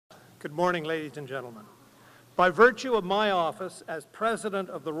Good morning, ladies and gentlemen. By virtue of my office as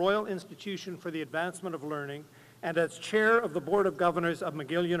President of the Royal Institution for the Advancement of Learning and as Chair of the Board of Governors of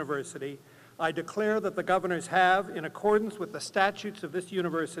McGill University, I declare that the Governors have, in accordance with the statutes of this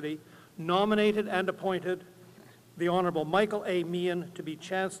university, nominated and appointed the Honourable Michael A. Meighen to be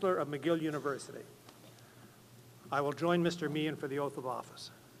Chancellor of McGill University. I will join Mr. Meighen for the oath of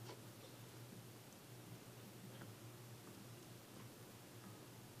office.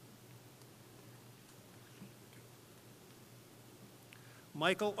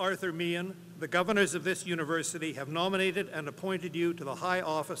 Michael Arthur Meighen, the Governors of this university have nominated and appointed you to the high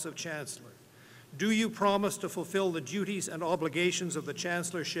office of Chancellor. Do you promise to fulfill the duties and obligations of the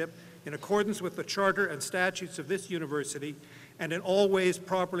Chancellorship in accordance with the Charter and statutes of this university and in all ways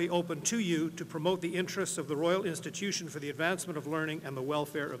properly open to you to promote the interests of the Royal Institution for the Advancement of Learning and the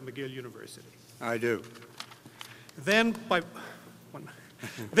welfare of McGill University? I do. Then by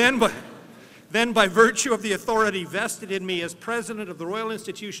virtue of the authority vested in me as President of the Royal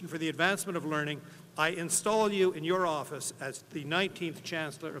Institution for the Advancement of Learning, I install you in your office as the 19th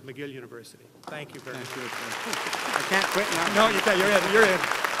Chancellor of McGill University. Thank you very much. I can't quit now. No, you can't. You're in. You're in.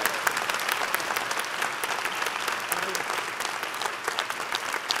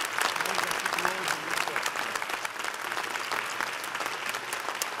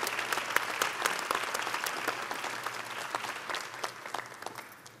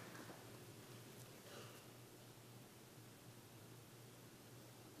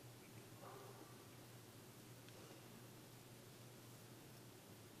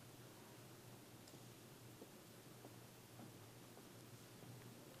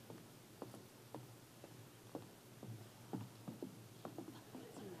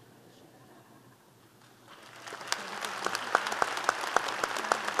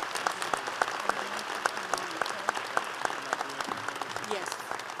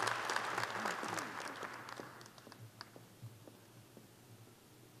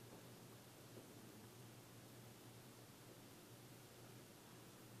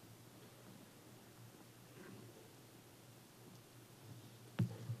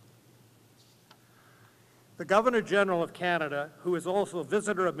 The Governor-General of Canada, who is also a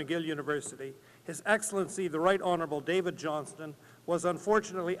visitor of McGill University, His Excellency the Right Honourable David Johnston, was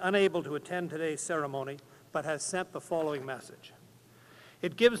unfortunately unable to attend today's ceremony, but has sent the following message.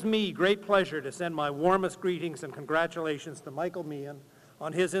 It gives me great pleasure to send my warmest greetings and congratulations to Michael Meighen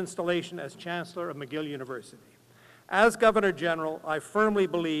on his installation as Chancellor of McGill University. As Governor-General, I firmly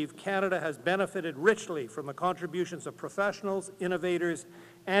believe Canada has benefited richly from the contributions of professionals, innovators,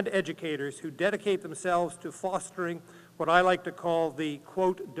 and educators who dedicate themselves to fostering what I like to call the,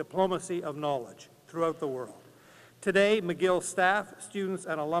 quote, diplomacy of knowledge throughout the world. Today, McGill staff, students,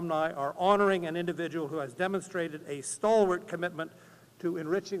 and alumni are honoring an individual who has demonstrated a stalwart commitment to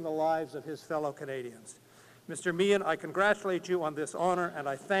enriching the lives of his fellow Canadians. Mr. Meighen, I congratulate you on this honor, and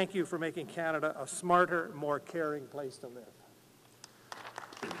I thank you for making Canada a smarter, more caring place to live.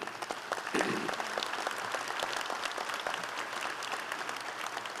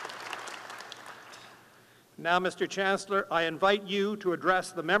 Now, Mr. Chancellor, I invite you to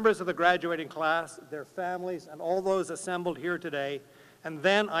address the members of the graduating class, their families, and all those assembled here today, and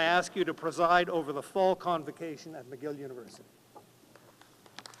then I ask you to preside over the fall convocation at McGill University.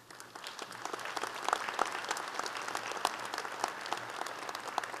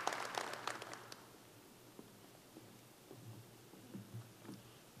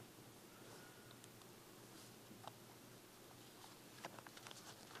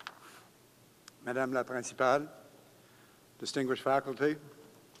 Madame la Principale, distinguished faculty,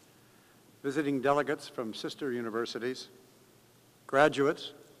 visiting delegates from sister universities,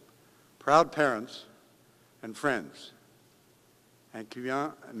 graduates, proud parents, and friends,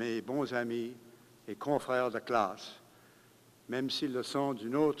 incluant mes bons amis et confrères de classe, même s'ils le sont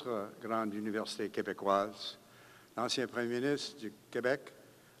d'une autre grande université québécoise, l'ancien Premier ministre du Québec,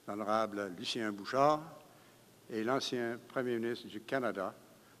 l'honorable Lucien Bouchard, et l'ancien Premier ministre du Canada,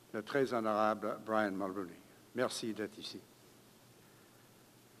 le très honorable Brian Mulroney. Merci d'être ici.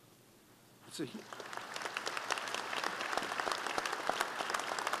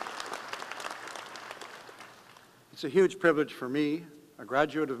 It's a huge privilege for me, a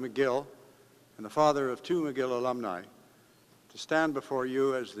graduate of McGill and the father of two McGill alumni, to stand before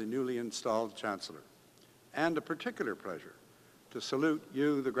you as the newly installed Chancellor, and a particular pleasure to salute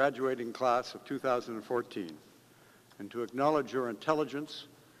you, the graduating class of 2014, and to acknowledge your intelligence,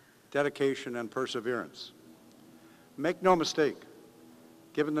 dedication, and perseverance. Make no mistake,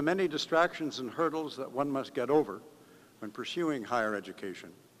 given the many distractions and hurdles that one must get over when pursuing higher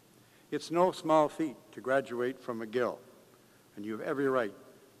education, it's no small feat to graduate from McGill, and you have every right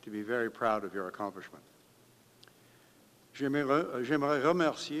to be very proud of your accomplishment. J'aimerais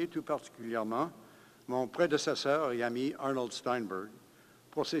remercier tout particulièrement mon prédécesseur et ami Arnold Steinberg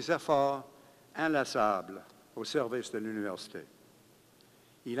pour ses efforts inlassables au service de l'université.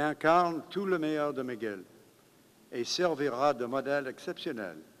 Il incarne tout le meilleur de McGill et servira de modèle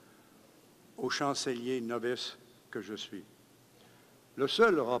exceptionnel au chancelier novice que je suis. Le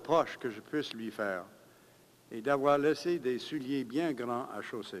seul reproche que je puisse lui faire est d'avoir laissé des souliers bien grands à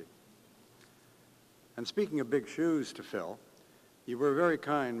chausser. And speaking of big shoes to fill, you were very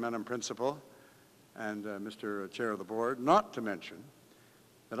kind, Madam Principal and Mr. Chair of the Board, not to mention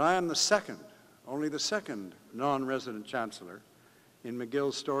that I am the second, only the second non-resident Chancellor in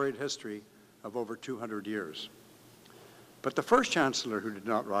McGill's storied history of over 200 years. But the first Chancellor who did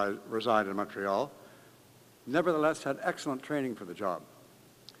not reside in Montreal nevertheless had excellent training for the job,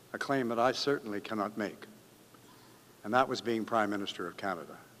 a claim that I certainly cannot make, and that was being Prime Minister of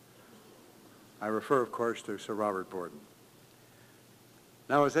Canada. I refer, of course, to Sir Robert Borden.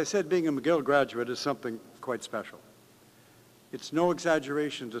 Now, as I said, being a McGill graduate is something quite special. It's no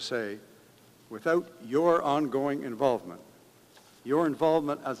exaggeration to say, without your ongoing involvement, your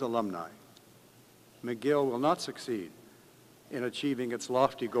involvement as alumni, McGill will not succeed in achieving its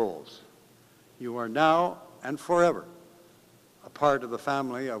lofty goals. You are now and forever a part of the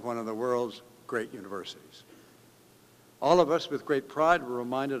family of one of the world's great universities. All of us with great pride were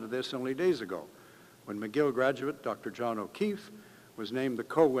reminded of this only days ago when McGill graduate Dr. John O'Keefe was named the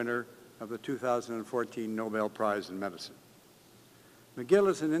co-winner of the 2014 Nobel Prize in Medicine. McGill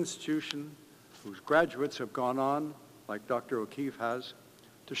is an institution whose graduates have gone on, like Dr. O'Keefe has,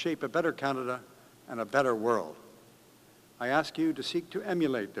 to shape a better Canada and a better world. I ask you to seek to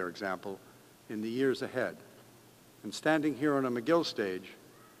emulate their example in the years ahead. And standing here on a McGill stage,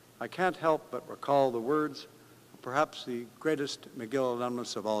 I can't help but recall the words perhaps the greatest McGill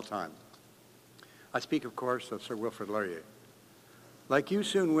alumnus of all time. I speak, of course, of Sir Wilfrid Laurier. Like you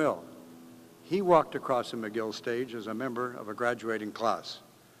soon will, he walked across a McGill stage as a member of a graduating class.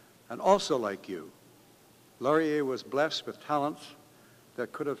 And also like you, Laurier was blessed with talents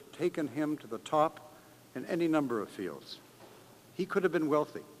that could have taken him to the top in any number of fields. He could have been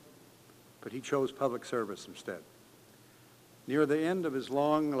wealthy, but he chose public service instead. Near the end of his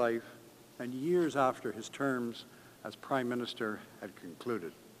long life, and years after his terms as Prime Minister had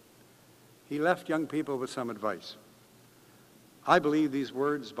concluded, he left young people with some advice. I believe these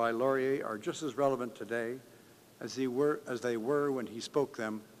words by Laurier are just as relevant today as they were when he spoke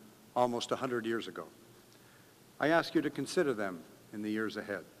them almost 100 years ago. I ask you to consider them in the years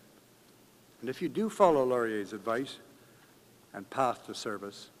ahead. And if you do follow Laurier's advice and path to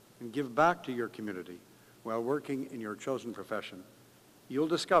service and give back to your community while working in your chosen profession, you'll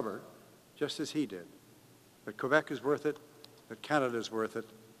discover, just as he did, that Quebec is worth it, that Canada is worth it,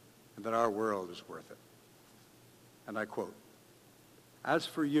 and that our world is worth it. And I quote, "As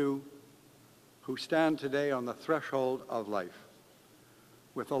for you who stand today on the threshold of life,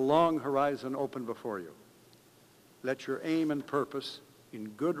 with a long horizon open before you, let your aim and purpose, in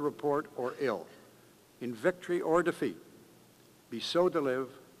good report or ill, in victory or defeat, be so to live,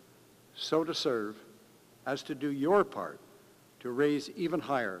 so to serve, as to do your part to raise even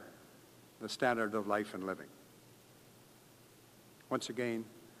higher the standard of life and living." Once again,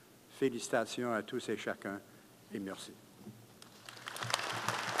 félicitations à tous et chacun et merci.